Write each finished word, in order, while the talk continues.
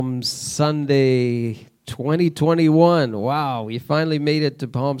Sunday 2021. Wow, we finally made it to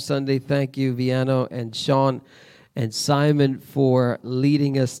Palm Sunday. Thank you, Viano and Sean and Simon, for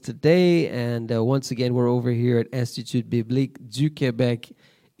leading us today. And once again, we're over here at Institut Biblique du Québec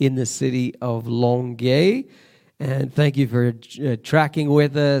in the city of Longueuil. And thank you for tracking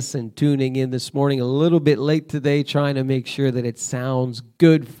with us and tuning in this morning. A little bit late today, trying to make sure that it sounds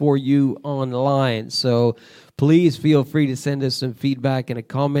good for you online. So please feel free to send us some feedback and a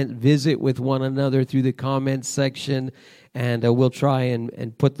comment. Visit with one another through the comments section, and we'll try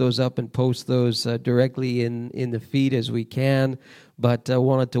and put those up and post those directly in the feed as we can. But I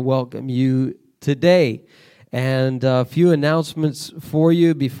wanted to welcome you today. And a few announcements for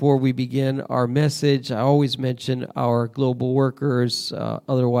you before we begin our message. I always mention our global workers,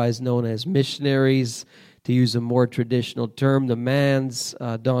 otherwise known as missionaries, to use a more traditional term, the MANs,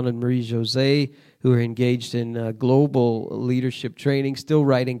 Don and Marie Jose, who are engaged in global leadership training, still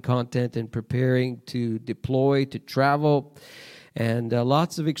writing content and preparing to deploy, to travel. And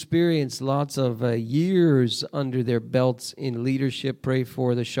lots of experience, lots of years under their belts in leadership. Pray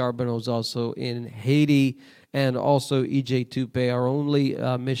for the Charbonneaus also in Haiti. And also E.J. Tupe, our only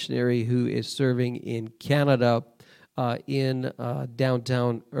missionary who is serving in Canada in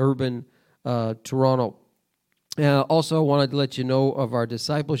downtown urban Toronto. Also, I wanted to let you know of our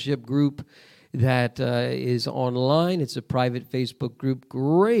discipleship group that is online. It's a private Facebook group,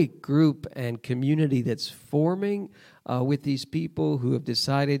 great group and community that's forming with these people who have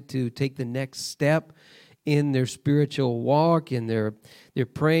decided to take the next step in their spiritual walk, and they're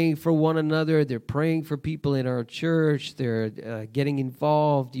praying for one another. They're praying for people in our church. They're getting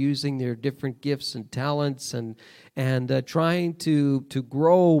involved, using their different gifts and talents, and trying to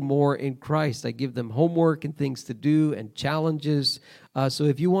grow more in Christ. I give them homework and things to do and challenges. So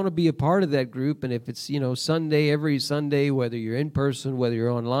if you want to be a part of that group, and if it's Sunday, every Sunday, whether you're in person, whether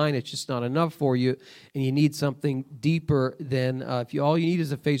you're online, it's just not enough for you, and you need something deeper, then all you need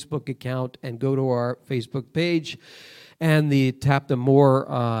is a Facebook account, and go to our Facebook page and tap the more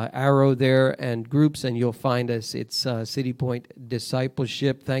arrow there and groups, and you'll find us. It's City Point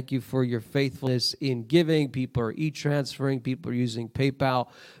Discipleship. Thank you for your faithfulness in giving. People are e-transferring. People are using PayPal.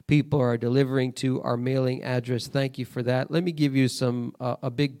 People are delivering to our mailing address. Thank you for that. Let me give you a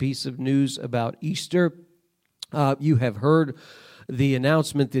big piece of news about Easter. You have heard the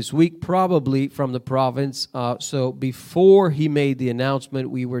announcement this week, probably from the province. So before he made the announcement,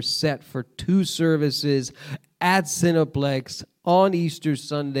 we were set for 2 services at Cineplex on Easter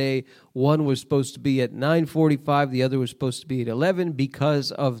Sunday. One was supposed to be at 9:45. The other was supposed to be at 11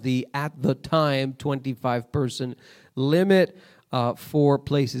 because of the, at the time, 25-person limit for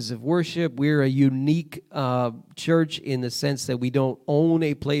places of worship. We're a unique church in the sense that we don't own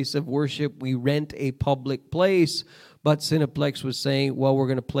a place of worship. We rent a public place. But Cineplex was saying, well, we're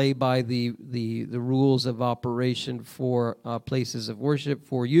going to play by the rules of operation for places of worship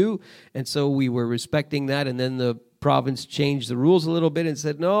for you. And so we were respecting that. And then the province changed the rules a little bit and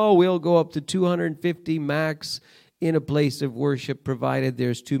said, no, we'll go up to 250 max in a place of worship, provided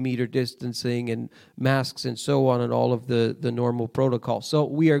there's 2-meter distancing and masks and so on, and all of the normal protocol. So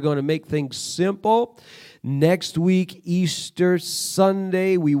we are going to make things simple. Next week, Easter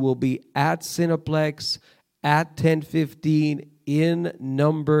Sunday, we will be at Cineplex at 10:15 in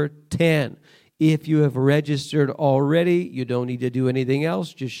number 10. If you have registered already, you don't need to do anything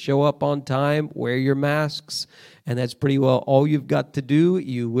else. Just show up on time, wear your masks, and that's pretty well all you've got to do.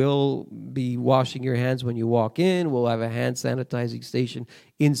 You will be washing your hands when you walk in. We'll have a hand sanitizing station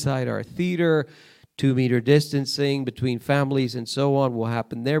inside our theater. 2-meter distancing between families and so on will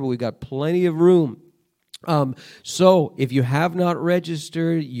happen there, but we've got plenty of room. So if you have not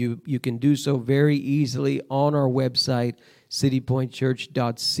registered, you can do so very easily on our website,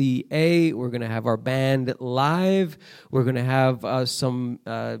 citypointchurch.ca. We're going to have our band live. We're going to have some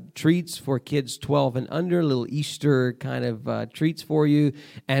treats for kids 12 and under, little Easter kind of treats for you.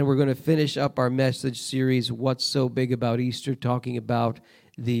 And we're going to finish up our message series, What's So Big About Easter, talking about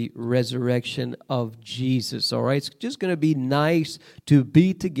the resurrection of Jesus. All right, it's just going to be nice to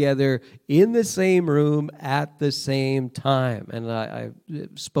be together in the same room at the same time. And I've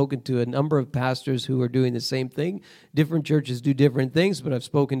spoken to a number of pastors who are doing the same thing. Different churches do different things, but I've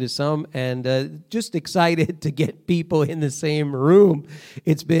spoken to some, and just excited to get people in the same room.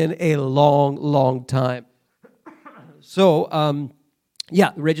 It's been a long, long time. So,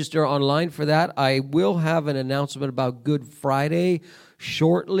 register online for that. I will have an announcement about Good Friday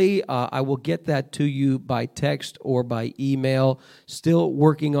shortly. I will get that to you by text or by email. Still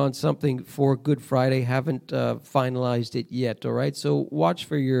working on something for Good Friday. Haven't finalized it yet, all right? So watch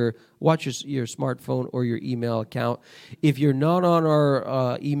your smartphone or your email account. If you're not on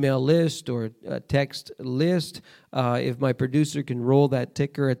our email list or text list, if my producer can roll that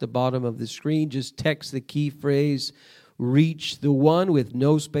ticker at the bottom of the screen, just text the key phrase "Reach the One" with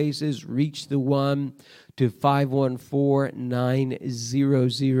no spaces. Reach the One to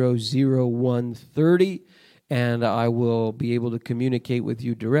 514-900-0130. And I will be able to communicate with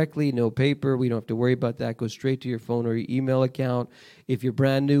you directly. No paper. We don't have to worry about that. Go straight to your phone or your email account. If you're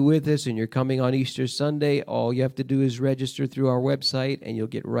brand new with us and you're coming on Easter Sunday, all you have to do is register through our website, and you'll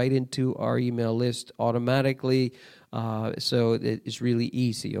get right into our email list automatically. So it's really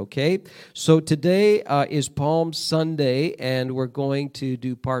easy, okay? So today is Palm Sunday, and we're going to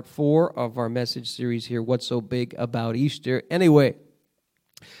do part 4 of our message series here, What's So Big About Easter? Anyway,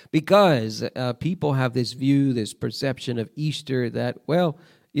 because people have this view, this perception of Easter that, well,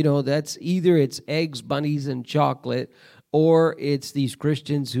 that's either it's eggs, bunnies, and chocolate, or it's these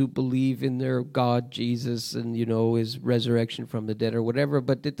Christians who believe in their God, Jesus, and, his resurrection from the dead or whatever,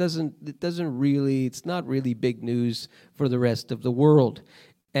 but it's not really big news for the rest of the world.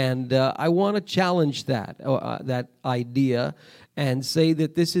 And I want to challenge that idea and say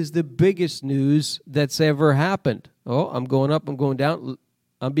that this is the biggest news that's ever happened. Oh, I'm going up, I'm going down.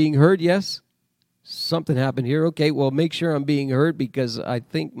 I'm being heard, yes? Something happened here. Okay, well, make sure I'm being heard, because I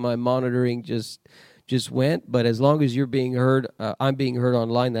think my monitoring just went. But as long as you're being heard, I'm being heard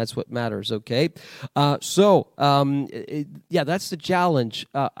online, that's what matters, okay? That's the challenge.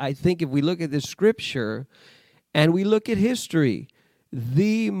 I think if we look at the Scripture and we look at history,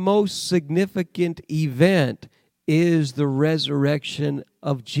 the most significant event is the resurrection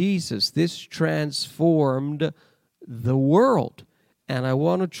of Jesus. This transformed the world. And I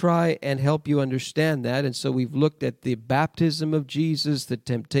want to try and help you understand that. And so we've looked at the baptism of Jesus, the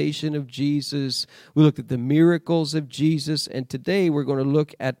temptation of Jesus. We looked at the miracles of Jesus. And today we're going to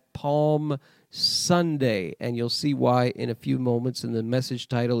look at Palm Sunday. And you'll see why in a few moments. And the message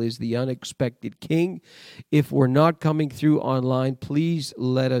title is The Unexpected King. If we're not coming through online, please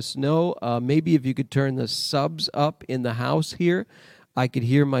let us know. Maybe if you could turn the subs up in the house here, I could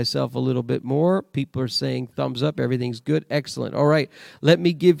hear myself a little bit more. People are saying thumbs up. Everything's good. Excellent. All right. Let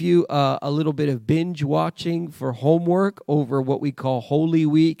me give you a little bit of binge watching for homework over what we call Holy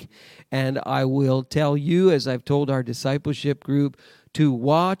Week. And I will tell you, as I've told our discipleship group, to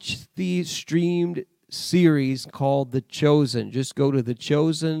watch the streamed series called The Chosen. Just go to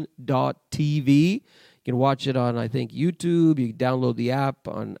thechosen.tv. You can watch it on, I think, YouTube. You can download the app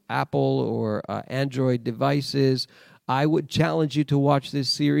on Apple or Android devices. I would challenge you to watch this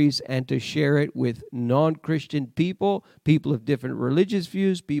series and to share it with non-Christian people of different religious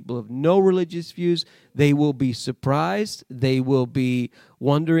views, people of no religious views. They will be surprised. They will be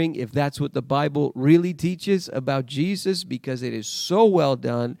wondering if that's what the Bible really teaches about Jesus, because it is so well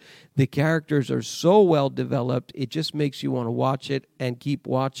done. The characters are so well developed. It just makes you want to watch it and keep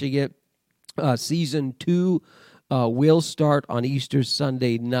watching it. Season 2 will start on Easter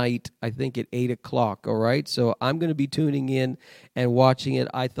Sunday night, I think at 8 o'clock, all right? So I'm going to be tuning in and watching it.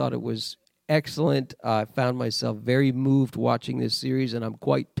 I thought it was excellent. I found myself very moved watching this series, and I'm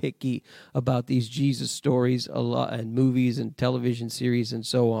quite picky about these Jesus stories a lot, and movies and television series and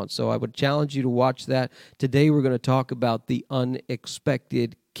so on. So I would challenge you to watch that. Today we're going to talk about the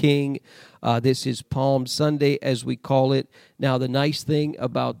unexpected King. This is Palm Sunday, as we call it. Now, the nice thing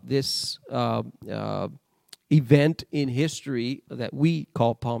about this event in history that we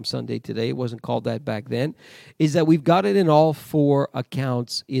call Palm Sunday today, it wasn't called that back then, is that we've got it in all 4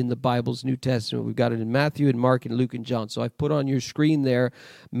 accounts in the Bible's New Testament. We've got it in Matthew and Mark and Luke and John. So I've put on your screen there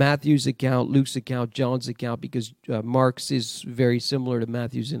Matthew's account, Luke's account, John's account, because Mark's is very similar to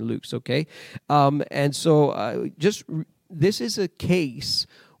Matthew's and Luke's, okay? This is a case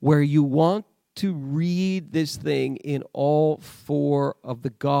where you want to read this thing in all 4 of the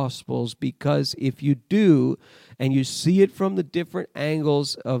Gospels, because if you do, and you see it from the different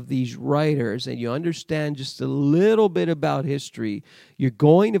angles of these writers, and you understand just a little bit about history, you're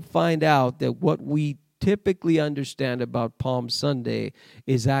going to find out that what we typically understand about Palm Sunday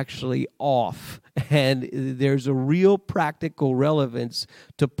is actually off. And there's a real practical relevance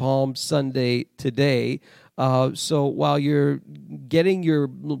to Palm Sunday today. So while you're getting your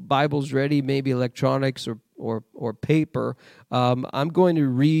Bibles ready, maybe electronics or paper, I'm going to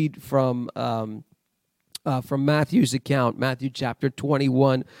read from Matthew's account, Matthew chapter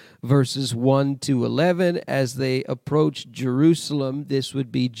 21, verses 1 to 11. As they approach Jerusalem, this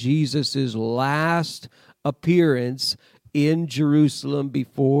would be Jesus' last appearance in Jerusalem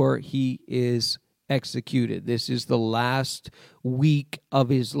before he is executed. This is the last week of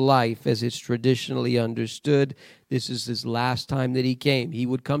his life as it's traditionally understood. This is his last time that he came. He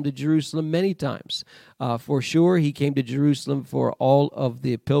would come to Jerusalem many times. For sure, he came to Jerusalem for all of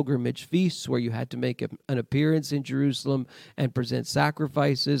the pilgrimage feasts where you had to make an appearance in Jerusalem and present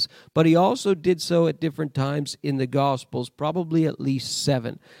sacrifices. But he also did so at different times in the Gospels, probably at least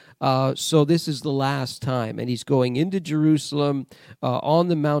 7. So this is the last time, and he's going into Jerusalem on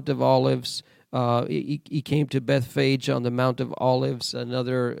the Mount of Olives. He came to Bethphage on the Mount of Olives.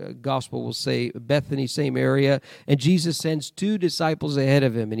 Another gospel will say Bethany, same area. And Jesus sends 2 disciples ahead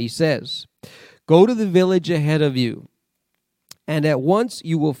of him, and he says, "Go to the village ahead of you, and at once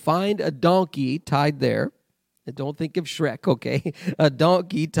you will find a donkey tied there." And don't think of Shrek, okay? A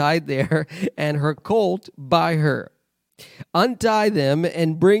donkey tied there, and her colt by her. Untie them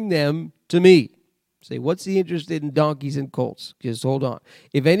and bring them to me. Say, what's he interested in donkeys and colts? Just hold on.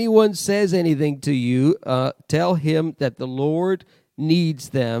 If anyone says anything to you, tell him that the Lord needs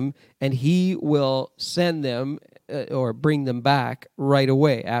them, and he will send them or bring them back right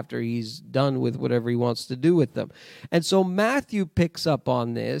away after he's done with whatever he wants to do with them. And so Matthew picks up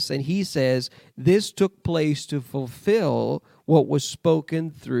on this, and he says this took place to fulfill what was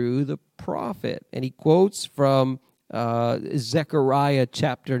spoken through the prophet. And he quotes from Zechariah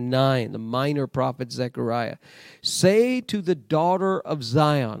chapter 9, the minor prophet Zechariah. "Say to the daughter of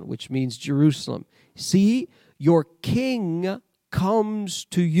Zion," which means Jerusalem, "see, your king comes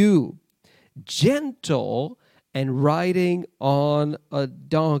to you, gentle and riding on a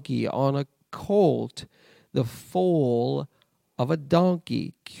donkey, on a colt, the foal of a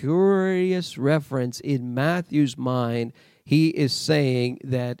donkey." Curious reference in Matthew's mind. He is saying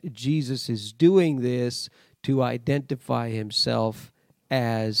that Jesus is doing this to identify himself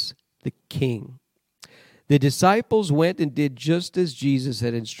as the king. The disciples went and did just as Jesus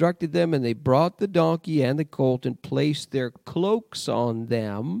had instructed them, and they brought the donkey and the colt and placed their cloaks on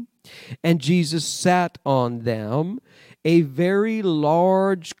them, and Jesus sat on them. A very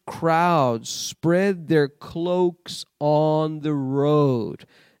large crowd spread their cloaks on the road.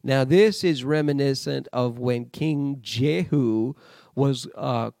 Now, this is reminiscent of when King Jehu was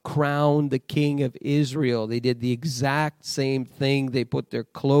crowned the king of Israel. They did the exact same thing. They put their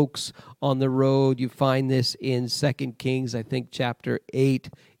cloaks on the road. You find this in 2 Kings, I think, chapter 8.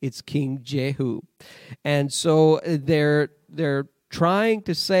 It's King Jehu. And so they're trying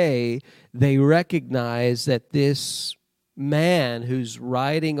to say they recognize that this man who's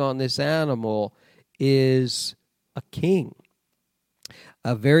riding on this animal is a king.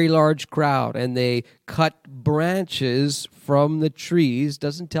 A very large crowd, and they cut branches from the trees.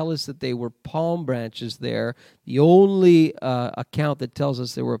 Doesn't tell us that they were palm branches there. The only account that tells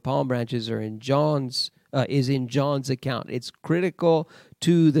us there were palm branches are in John's account. It's critical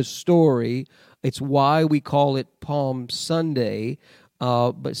to the story. It's why we call it Palm Sunday.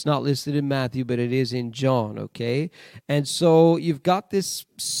 But it's not listed in Matthew, but it is in John, okay? And so you've got this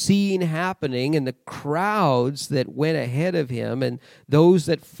scene happening, and the crowds that went ahead of him and those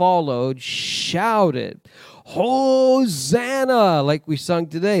that followed shouted, "Hosanna!" like we sung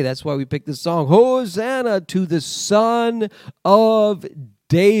today. That's why we picked the song, "Hosanna to the Son of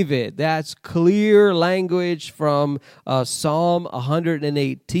David." That's clear language from Psalm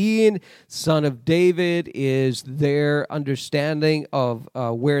 118. Son of David is their understanding of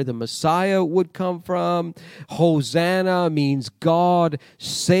where the Messiah would come from. Hosanna means God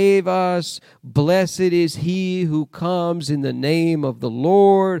save us. Blessed is he who comes in the name of the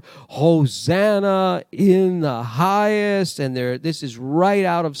Lord. Hosanna in the highest. And this is right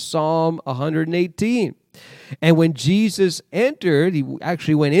out of Psalm 118. And when Jesus entered, he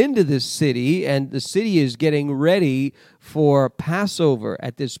actually went into this city, and the city is getting ready for Passover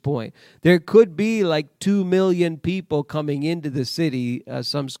at this point. There could be like 2 million people coming into the city,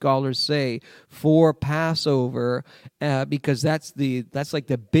 some scholars say, for Passover, because that's like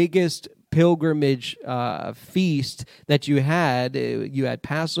the biggest pilgrimage feast that you had. You had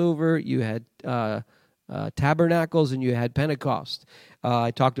Passover, you had Tabernacles, and you had Pentecost.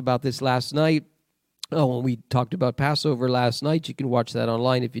 I talked about this last night. When we talked about Passover last night, you can watch that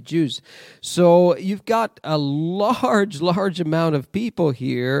online if you choose. So you've got a large amount of people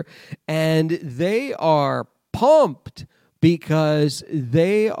here, and they are pumped because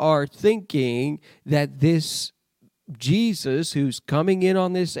they are thinking that this Jesus who's coming in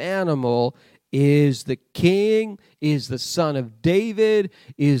on this animal is the king, is the son of David,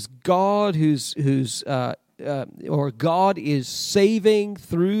 is God who's or God is saving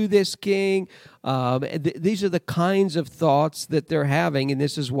through this king. These are the kinds of thoughts that they're having, and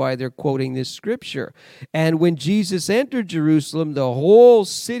this is why they're quoting this scripture. And when Jesus entered Jerusalem, the whole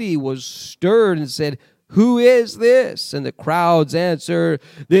city was stirred and said, "Who is this?" And the crowds answered,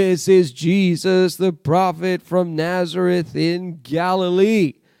 "This is Jesus, the prophet from Nazareth in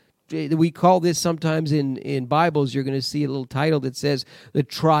Galilee." We call this sometimes in Bibles, you're going to see a little title that says the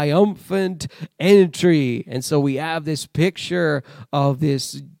triumphant entry. And so we have this picture of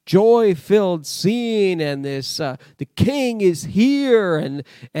this joy-filled scene, and this the king is here,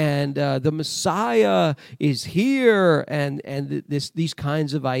 and the Messiah is here, and these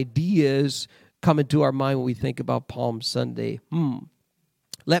kinds of ideas come into our mind when we think about Palm Sunday.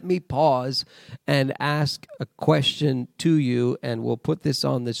 Let me pause and ask a question to you, and we'll put this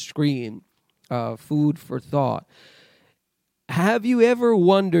on the screen, food for thought. Have you ever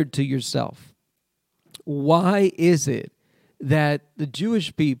wondered to yourself, why is it that the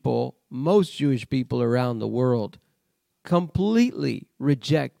Jewish people, most Jewish people around the world, completely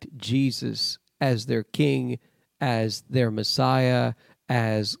reject Jesus as their king, as their Messiah,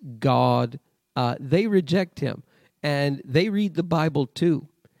 as God? They reject him, and they read the Bible too.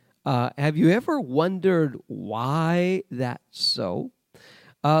 Have you ever wondered why that's so?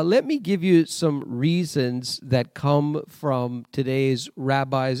 Let me give you some reasons that come from today's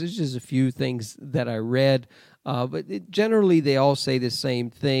rabbis. There's just a few things that I read, but generally they all say the same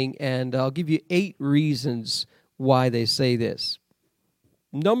thing, and I'll give you 8 reasons why they say this.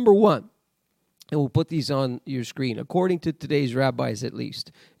 Number 1, and we'll put these on your screen, according to today's rabbis at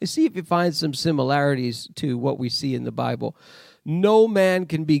least, and see if you find some similarities to what we see in the Bible. No man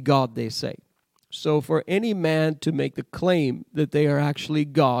can be God, they say. So for any man to make the claim that they are actually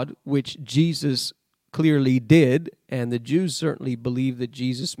God, which Jesus clearly did, and the Jews certainly believe that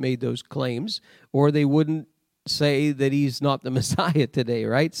Jesus made those claims, or they wouldn't say that he's not the Messiah today,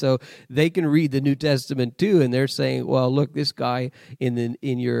 right? So they can read the New Testament too, and they're saying, well, look, this guy in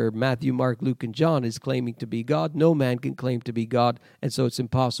your Matthew, Mark, Luke, and John is claiming to be God. No man can claim to be God, and so it's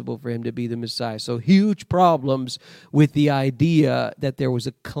impossible for him to be the Messiah. So huge problems with the idea that there was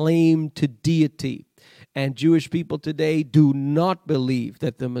a claim to deity. And Jewish people today do not believe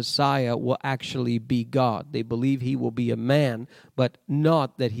that the Messiah will actually be God. They believe he will be a man, but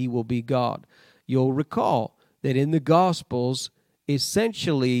not that he will be God. You'll recall that in the Gospels,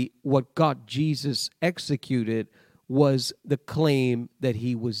 essentially what got Jesus executed was the claim that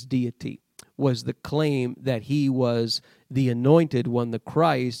he was deity, was the claim that he was the anointed one, the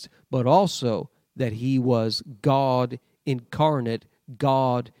Christ, but also that he was God incarnate,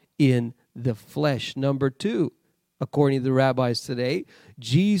 God in the flesh. Number 2, according to the rabbis today,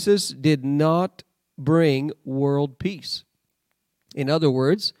 Jesus did not bring world peace. In other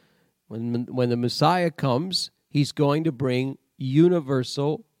words, when the Messiah comes, he's going to bring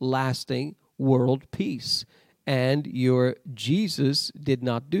universal, lasting world peace. And your Jesus did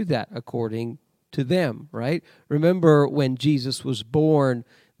not do that according to them, right? Remember when Jesus was born,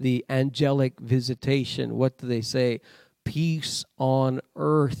 the angelic visitation, what do they say? Peace on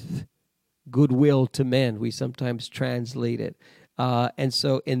earth, goodwill to men. We sometimes translate it. And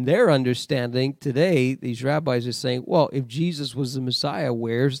so in their understanding today, these rabbis are saying, well, if Jesus was the Messiah,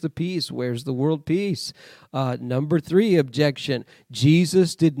 where's the peace? Where's the world peace? Number 3 objection,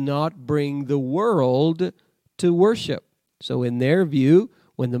 Jesus did not bring the world to worship. So in their view,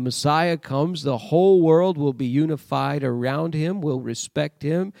 when the Messiah comes, the whole world will be unified around him, will respect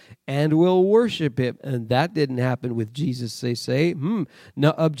him, and will worship him. And that didn't happen with Jesus, they say.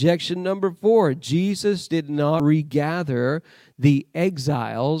 No, objection number 4, Jesus did not regather the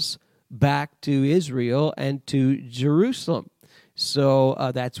exiles back to Israel and to Jerusalem.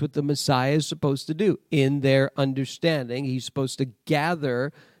 So that's what the Messiah is supposed to do. In their understanding, he's supposed to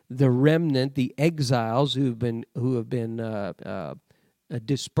gather the remnant, the exiles who have been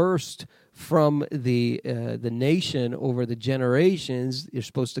dispersed from the nation over the generations. They're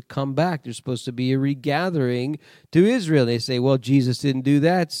supposed to come back. There's supposed to be a regathering to Israel. They say, well, Jesus didn't do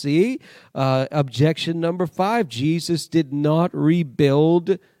that. See? Objection number 5, Jesus did not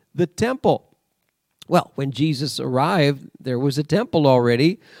rebuild the temple. Well, when Jesus arrived, there was a temple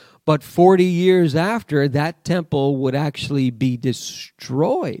already, but 40 years after, that temple would actually be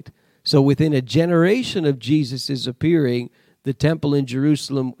destroyed. So within a generation of Jesus' appearing, the temple in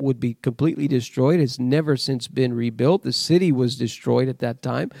Jerusalem would be completely destroyed. It's never since been rebuilt. The city was destroyed at that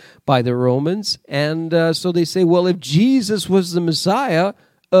time by the Romans. And so they say, well, if Jesus was the Messiah,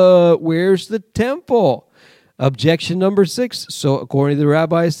 where's the temple? Objection number 6. So according to the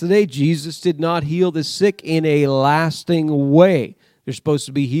rabbis today, Jesus did not heal the sick in a lasting way. They're supposed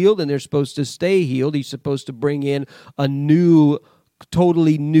to be healed, and they're supposed to stay healed. He's supposed to bring in a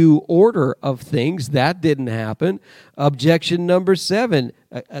totally new order of things. That didn't happen. Objection number 7,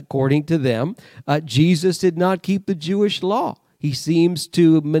 according to them, Jesus did not keep the Jewish law. He seems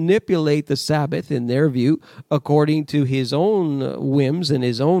to manipulate the Sabbath, in their view, according to his own whims and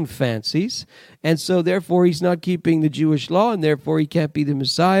his own fancies. And so, therefore, he's not keeping the Jewish law, and therefore he can't be the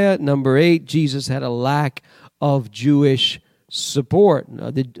Messiah. Number 8, Jesus had a lack of Jewish support.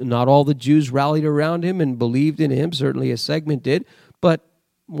 Not all the Jews rallied around him and believed in him. Certainly a segment did. But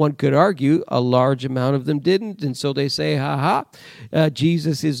one could argue a large amount of them didn't, and so they say,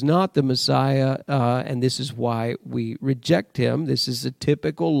 Jesus is not the Messiah, and this is why we reject him. This is the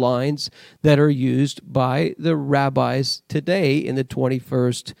typical lines that are used by the rabbis today in the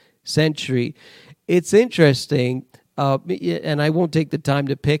 21st century. It's interesting, and I won't take the time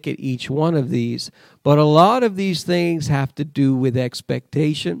to pick at each one of these, but a lot of these things have to do with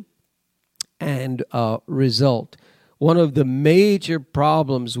expectation and result. One of the major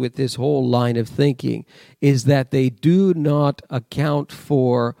problems with this whole line of thinking is that they do not account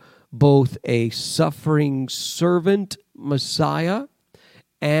for both a suffering servant Messiah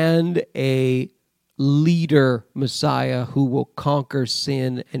and a leader Messiah who will conquer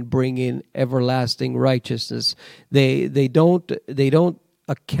sin and bring in everlasting righteousness. They don't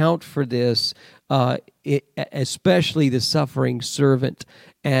account for this, especially the suffering servant.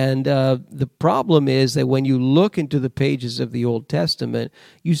 And the problem is that when you look into the pages of the Old Testament,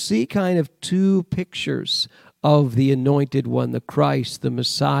 you see kind of two pictures of the Anointed One, the Christ, the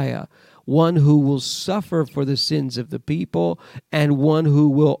Messiah. One who will suffer for the sins of the people, and one who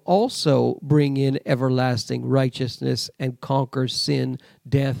will also bring in everlasting righteousness and conquer sin,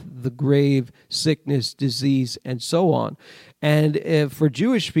 death, the grave, sickness, disease, and so on. And for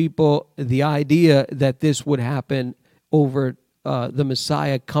Jewish people, the idea that this would happen over the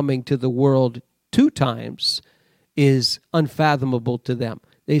Messiah coming to the world 2 times is unfathomable to them.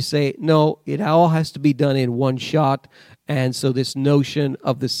 They say, no, it all has to be done in one shot. And so this notion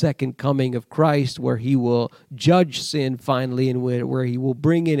of the second coming of Christ, where he will judge sin finally, and where he will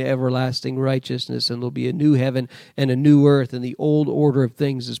bring in everlasting righteousness, and there'll be a new heaven and a new earth, and the old order of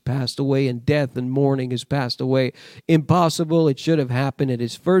things has passed away, and death and mourning has passed away. Impossible. It should have happened at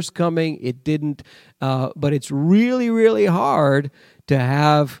his first coming. It didn't. But it's really, really hard to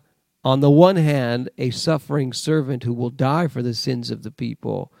have, on the one hand, a suffering servant who will die for the sins of the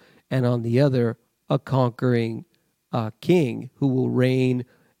people, and on the other, a conquering king who will reign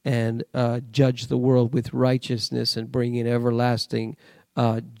and judge the world with righteousness and bring in everlasting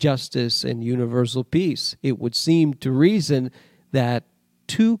justice and universal peace. It would seem to reason that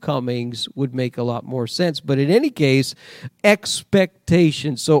 2 comings would make a lot more sense. But in any case,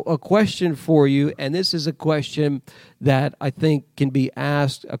 expectation. So a question for you, and this is a question that I think can be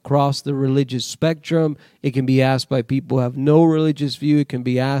asked across the religious spectrum. It can be asked by people who have no religious view. It can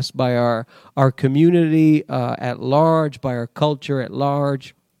be asked by our community at large, by our culture at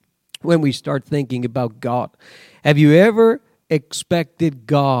large, when we start thinking about God. Have you ever expected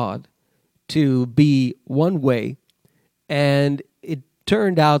God to be one way, and it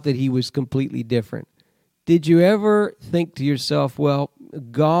turned out that he was completely different? Did you ever think to yourself, well,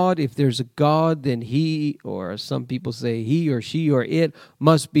 God, if there's a God, then he, or some people say he or she or it,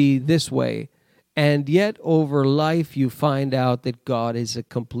 must be this way? And yet over life you find out that God is a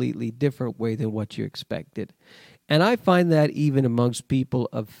completely different way than what you expected. And I find that even amongst people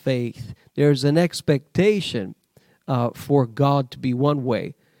of faith, there's an expectation for God to be one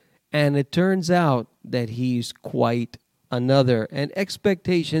way. And it turns out that he's quite another. And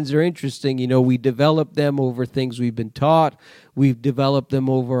expectations are interesting. You know, we develop them over things we've been taught. We've developed them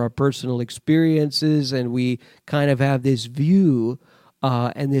over our personal experiences, and we kind of have this view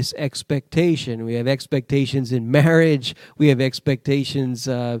and this expectation. We have expectations in marriage. We have expectations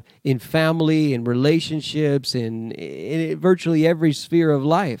in family, in relationships, in virtually every sphere of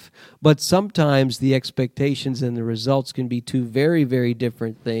life. But sometimes the expectations and the results can be 2 very, very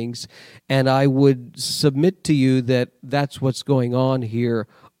different things. And I would submit to you that that's what's going on here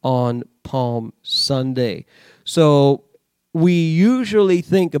on Palm Sunday. So we usually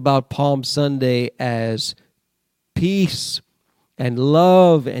think about Palm Sunday as peace and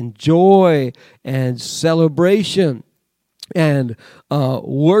love and joy and celebration and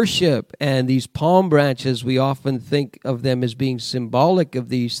worship. And these palm branches, we often think of them as being symbolic of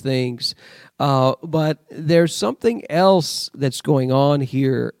these things. But there's something else that's going on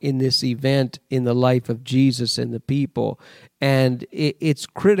here in this event in the life of Jesus and the people. And it's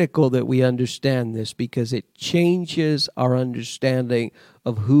critical that we understand this, because it changes our understanding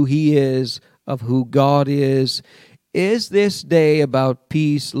of who he is, of who God is. Is this day about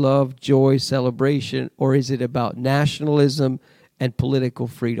peace, love, joy, celebration, or is it about nationalism and political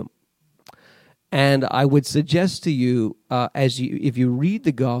freedom? And I would suggest to you, if you read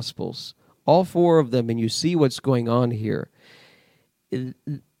the Gospels, all four of them, and you see what's going on here,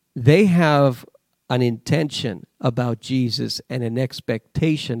 they have an intention about Jesus and an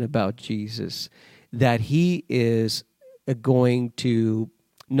expectation about Jesus that he is going to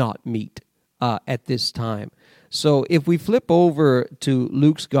not meet at this time. So if we flip over to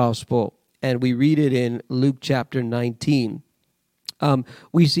Luke's Gospel and we read it in Luke chapter 19,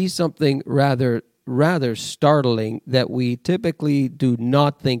 we see something rather startling that we typically do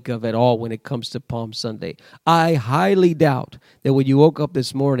not think of at all when it comes to Palm Sunday. I highly doubt that when you woke up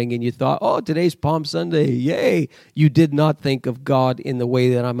this morning and you thought, oh, today's Palm Sunday, yay, you did not think of God in the way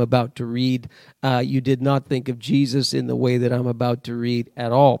that I'm about to read. You did not think of Jesus in the way that I'm about to read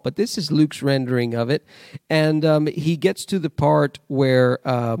at all. But this is Luke's rendering of it. And he gets to the part where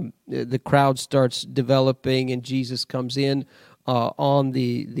the crowd starts developing and Jesus comes in on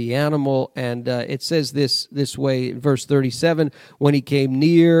the animal, and it says this way, verse 37, when he came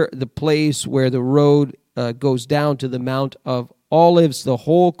near the place where the road goes down to the Mount of Olives, the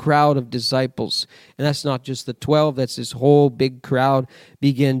whole crowd of disciples, and that's not just the 12, that's this whole big crowd,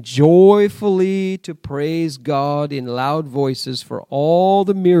 began joyfully to praise God in loud voices for all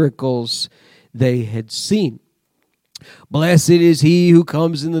the miracles they had seen. Blessed is he who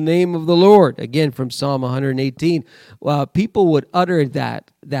comes in the name of the Lord. Again, from Psalm 118. People would utter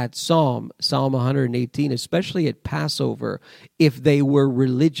that Psalm 118, especially at Passover, if they were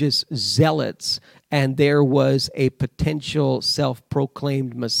religious zealots and there was a potential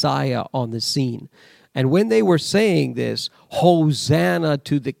self-proclaimed Messiah on the scene. And when they were saying this, Hosanna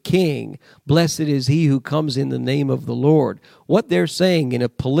to the King, blessed is he who comes in the name of the Lord, what they're saying in a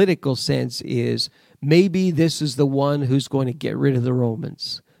political sense is, maybe this is the one who's going to get rid of the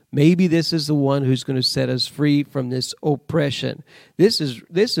Romans. Maybe this is the one who's going to set us free from this oppression. This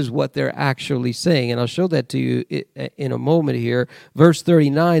is what they're actually saying, and I'll show that to you in a moment here. Verse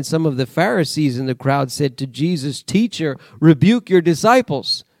 39, some of the Pharisees in the crowd said to Jesus, "Teacher, rebuke your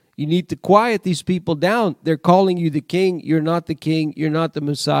disciples." You need to quiet these people down. They're calling you the king. You're not the king. You're not the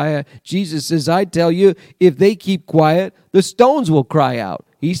Messiah. Jesus says, I tell you, if they keep quiet, the stones will cry out.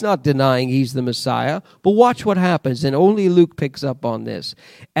 He's not denying he's the Messiah. But watch what happens, and only Luke picks up on this.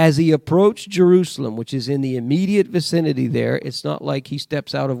 As he approached Jerusalem, which is in the immediate vicinity there, it's not like he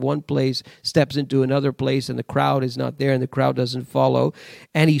steps out of one place, steps into another place, and the crowd is not there, and the crowd doesn't follow.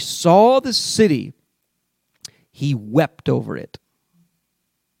 And he saw the city. He wept over it.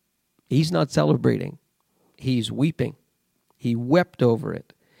 He's not celebrating. He's weeping. He wept over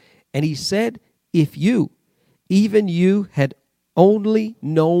it. And he said, if you, even you, had only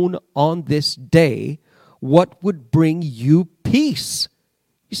known on this day what would bring you peace.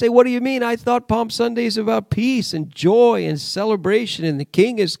 You say, what do you mean? I thought Palm Sunday is about peace and joy and celebration and the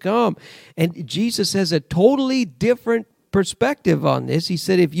King has come. And Jesus has a totally different perspective on this. He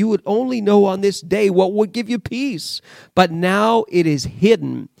said, if you would only know on this day what would give you peace. But now it is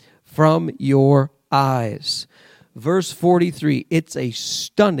hidden from your eyes. Verse 43, it's a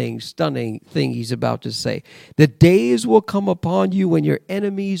stunning thing he's about to say. The days will come upon you when your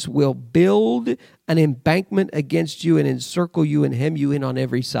enemies will build an embankment against you and encircle you and hem you in on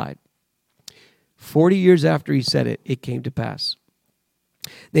every side. 40 years after he said it, it came to pass.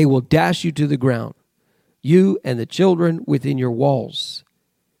 They will dash you to the ground, you and the children within your walls.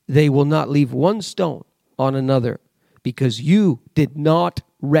 They will not leave one stone on another, because you did not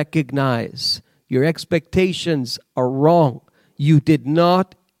recognize. Your expectations are wrong. You did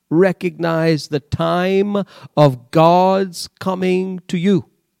not recognize the time of God's coming to you.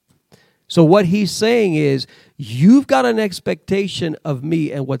 So what he's saying is, you've got an expectation of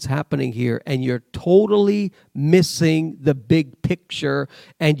me and what's happening here, and you're totally missing the big picture,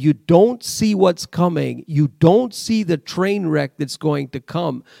 and you don't see what's coming. You don't see the train wreck that's going to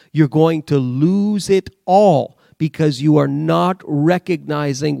come. You're going to lose it all, because you are not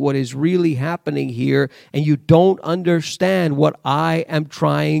recognizing what is really happening here, and you don't understand what I am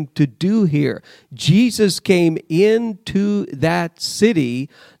trying to do here. Jesus came into that city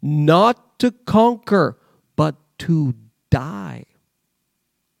not to conquer, but to die.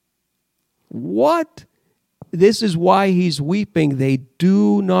 What? This is why he's weeping. They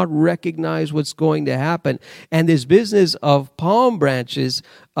do not recognize what's going to happen. And this business of palm branches,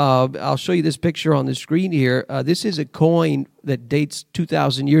 I'll show you this picture on the screen here. This is a coin that dates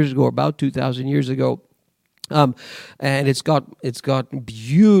 2,000 years ago, or about 2,000 years ago. And it's got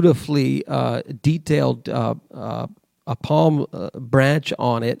beautifully detailed a palm branch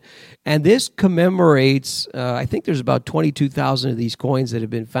on it. And this commemorates, I think there's about 22,000 of these coins that have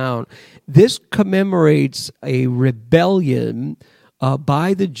been found. This commemorates a rebellion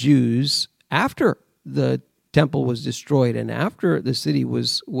by the Jews after the temple was destroyed and after the city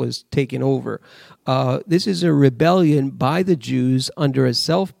was taken over. This is a rebellion by the Jews under a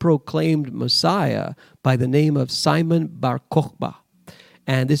self-proclaimed Messiah by the name of Simon Bar Kokhba.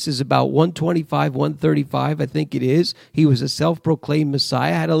 And this is about 125, 135, I think it is. He was a self-proclaimed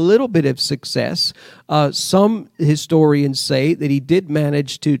Messiah, had a little bit of success. Some historians say that he did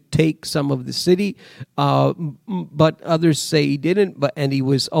manage to take some of the city, but others say he didn't, and he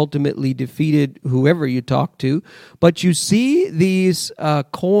was ultimately defeated, whoever you talk to. But you see these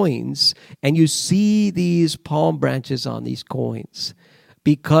coins, and you see these palm branches on these coins,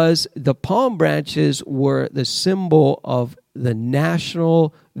 because the palm branches were the symbol of the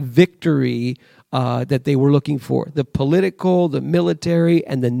national victory that they were looking for, the political, the military,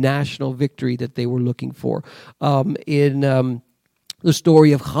 and the national victory that they were looking for. In the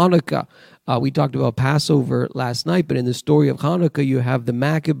story of Hanukkah, we talked about Passover last night, but in the story of Hanukkah, you have the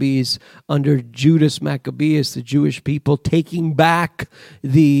Maccabees under Judas Maccabeus, the Jewish people, taking back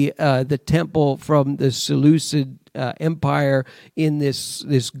the temple from the Seleucid empire in this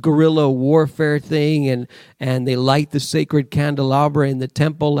guerrilla warfare thing, and they light the sacred candelabra in the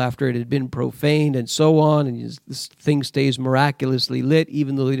temple after it had been profaned and so on, and this thing stays miraculously lit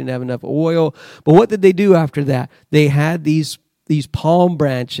even though they didn't have enough oil. But what did they do after that? They had these palm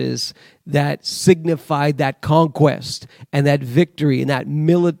branches that signified that conquest and that victory and that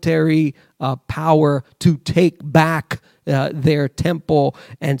military power to take back their temple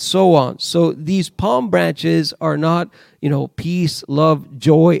and so on. So these palm branches are not, peace, love,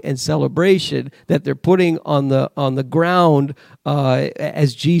 joy, and celebration that they're putting on the ground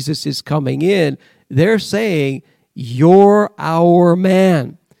as Jesus is coming in. They're saying, "You're our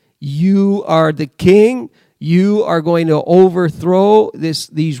man. You are the king. You are going to overthrow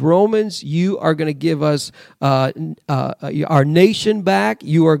these Romans. You are going to give us our nation back.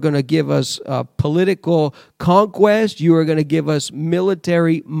 You are going to give us political conquest. You are going to give us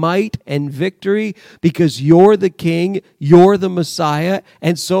military might and victory because you're the king. You're the Messiah.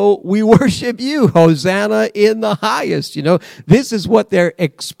 And so we worship you. Hosanna in the highest." This is what they're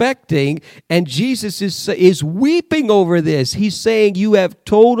expecting. And Jesus is weeping over this. He's saying, "You have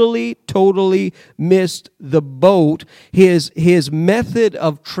totally missed the boat." His method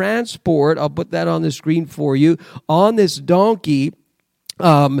of transport, I'll put that on the screen for you, on this donkey,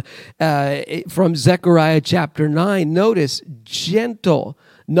 from Zechariah chapter 9, notice, gentle,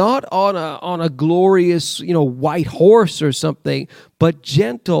 not on a glorious, white horse or something, but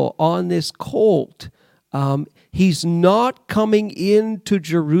gentle on this colt. He's not coming into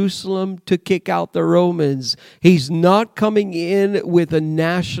Jerusalem to kick out the Romans. He's not coming in with a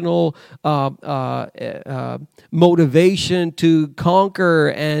national motivation to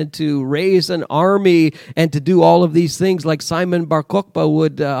conquer and to raise an army and to do all of these things like Simon Bar Kokhba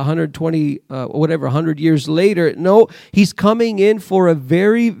would 100 years later. No, he's coming in for a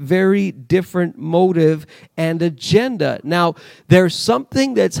very, very different motive and agenda. Now, there's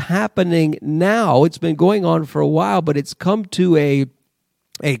something that's happening now. It's been going on for a while, but it's come to a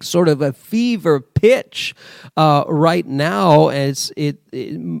sort of a fever pitch right now, as it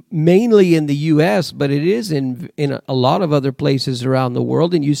mainly in the U.S., but it is in a lot of other places around the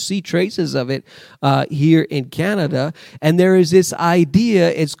world, and you see traces of it here in Canada. And there is this idea,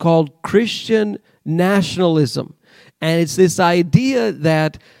 it's called Christian nationalism, and it's this idea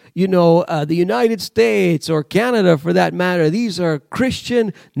that the United States or Canada, for that matter, these are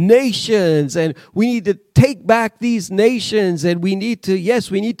Christian nations, and we need to take back these nations, and we need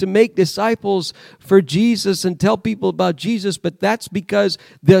to make disciples for Jesus and tell people about Jesus, but that's because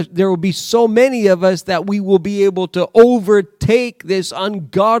there will be so many of us that we will be able to overtake this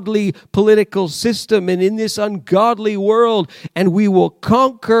ungodly political system and in this ungodly world, and we will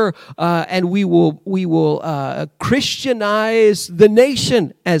conquer and we will Christianize the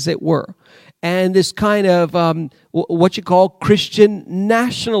nation, as it were. And this kind of what you call Christian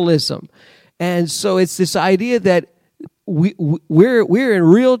nationalism. And so it's this idea that we're in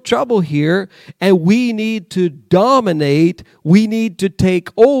real trouble here, and we need to dominate, we need to take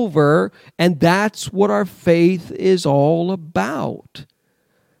over, and that's what our faith is all about.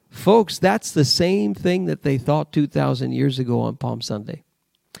 Folks, that's the same thing that they thought 2,000 years ago on Palm Sunday.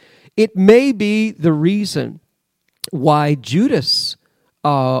 It may be the reason why Judas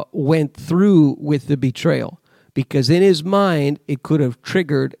went through with the betrayal, because in his mind, it could have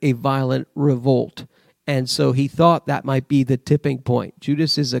triggered a violent revolt. And so he thought that might be the tipping point.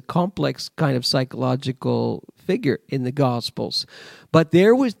 Judas is a complex kind of psychological figure in the Gospels. But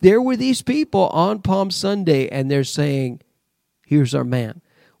there were these people on Palm Sunday, and they're saying, here's our man.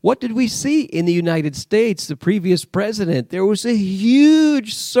 What did we see in the United States, the previous president? There was a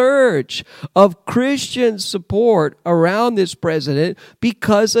huge surge of Christian support around this president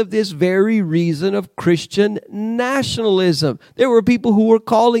because of this very reason of Christian nationalism. There were people who were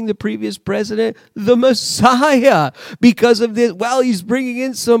calling the previous president the Messiah because of this. Well, he's bringing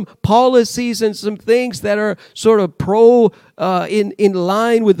in some policies and some things that are sort of in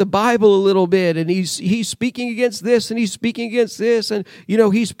line with the Bible a little bit, and he's speaking against this and he's speaking against this, and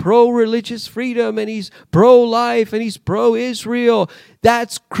he's pro-religious freedom and he's pro-life and he's pro-Israel.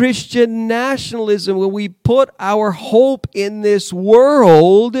 That's Christian nationalism, when we put our hope in this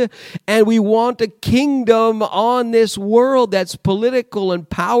world and we want a kingdom on this world that's political and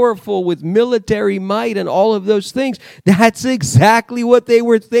powerful with military might and all of those things. That's exactly what they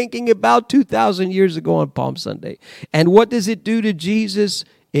were thinking about 2,000 years ago on Palm Sunday. And what does it do to Jesus?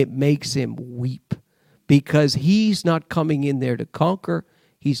 It makes him weep, because he's not coming in there to conquer.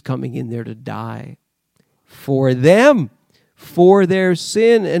 He's coming in there to die for them, for their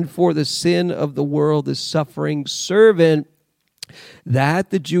sin and for the sin of the world, the suffering servant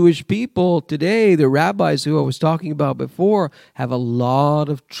that the Jewish people today, the rabbis who I was talking about before, have a lot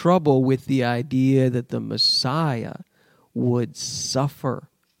of trouble with the idea that the Messiah would suffer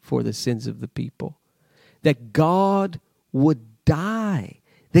for the sins of the people, that God would die,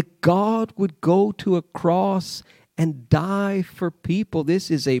 that God would go to a cross and die for people.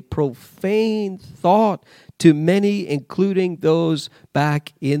 This is a profane thought to many, including those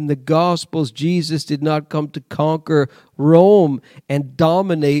back in the Gospels. Jesus did not come to conquer Rome and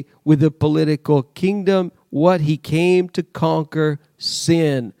dominate with a political kingdom. What he came to conquer,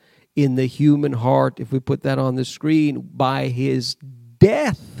 sin in the human heart, if we put that on the screen, by his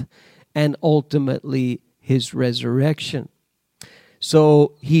death and ultimately his resurrection.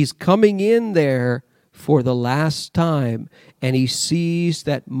 So he's coming in there for the last time, and he sees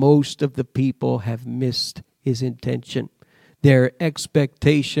that most of the people have missed his intention. Their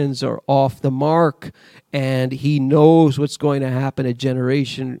expectations are off the mark, and he knows what's going to happen a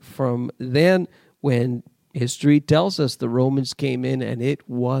generation from then, when history tells us the Romans came in and it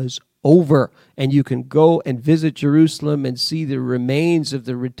was over. And you can go and visit Jerusalem and see the remains of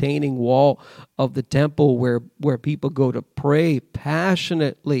the retaining wall of the temple where people go to pray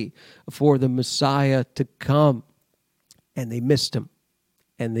passionately for the Messiah to come. And they missed him.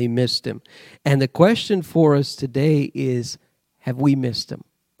 And they missed him. And the question for us today is, have we missed him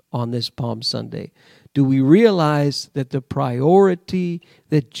on this Palm Sunday? Do we realize that the priority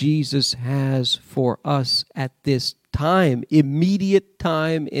that Jesus has for us at this time, immediate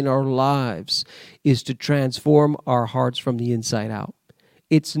time in our lives, is to transform our hearts from the inside out?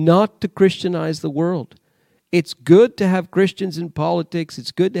 It's not to Christianize the world. It's good to have Christians in politics.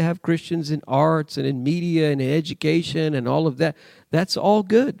 It's good to have Christians in arts and in media and in education and all of that. That's all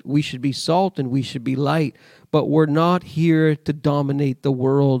good. We should be salt and we should be light. But we're not here to dominate the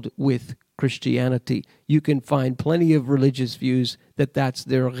world with Christianity. You can find plenty of religious views that's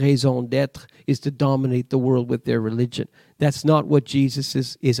their raison d'être, is to dominate the world with their religion. That's not what Jesus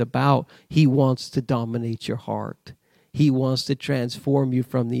is about. He wants to dominate your heart. He wants to transform you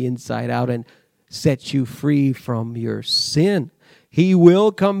from the inside out and set you free from your sin. He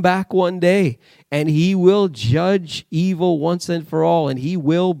will come back one day, and he will judge evil once and for all, and he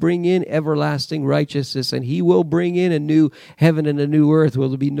will bring in everlasting righteousness, and he will bring in a new heaven and a new earth where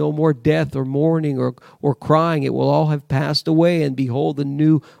there will be no more death or mourning or crying. It will all have passed away, and behold, the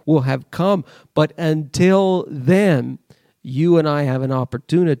new will have come. But until then, you and I have an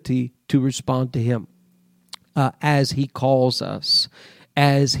opportunity to respond to him as he calls us,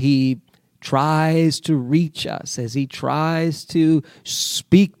 as he tries to reach us, as he tries to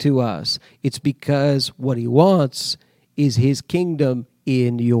speak to us. It's because what he wants is his kingdom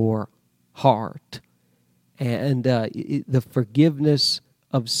in your heart, and the forgiveness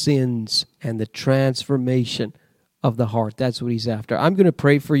of sins and the transformation of the heart. That's what he's after. I'm going to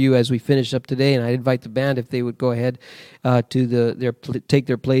pray for you as we finish up today, and I invite the band, if they would go ahead to take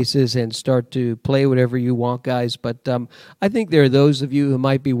their places and start to play whatever you want, guys. But I think there are those of you who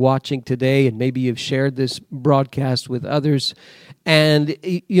might be watching today, and maybe you've shared this broadcast with others, and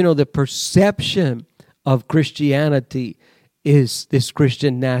the perception of Christianity is this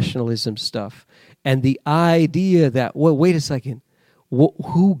Christian nationalism stuff, and the idea that, well, wait a second,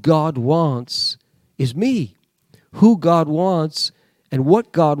 who God wants is me. Who God wants and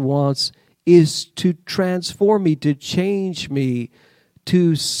what God wants is to transform me, to change me,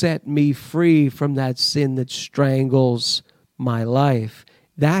 to set me free from that sin that strangles my life.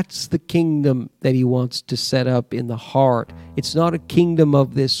 That's the kingdom that he wants to set up in the heart. It's not a kingdom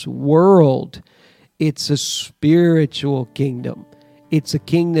of this world. It's a spiritual kingdom. It's a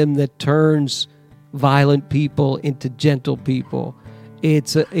kingdom that turns violent people into gentle people.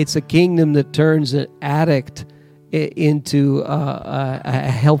 It's a kingdom that turns an addict into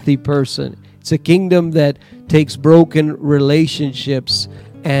a healthy person. It's a kingdom that takes broken relationships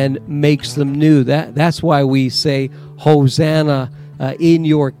and makes them new. That's why we say, Hosanna, in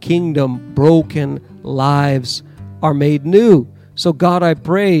your kingdom, broken lives are made new. So God, I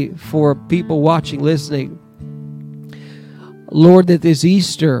pray for people watching, listening, Lord, that this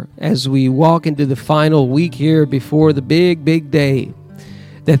Easter, as we walk into the final week here before the big, big day,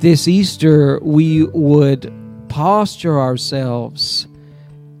 that this Easter we would posture ourselves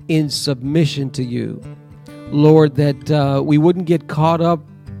in submission to you. Lord, that we wouldn't get caught up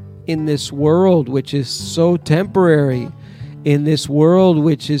in this world which is so temporary, in this world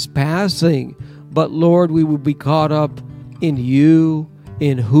which is passing, but Lord, we would be caught up in you,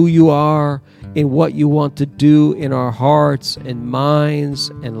 in who you are, in what you want to do in our hearts and minds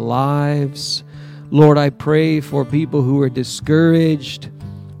and lives. Lord, I pray for people who are discouraged,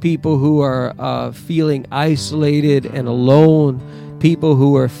 people who are feeling isolated and alone, people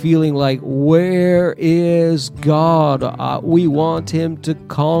who are feeling like, where is God? We want him to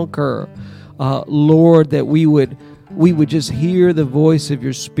conquer. Lord, that we would just hear the voice of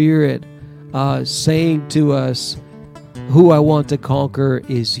your Spirit saying to us, who I want to conquer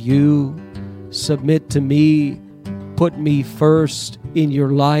is you. Submit to me, put me first in your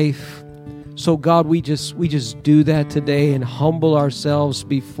life. So God, we just do that today and humble ourselves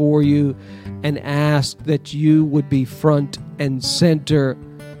before you and ask that you would be front and center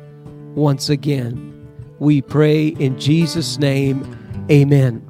once again. We pray in Jesus' name, amen.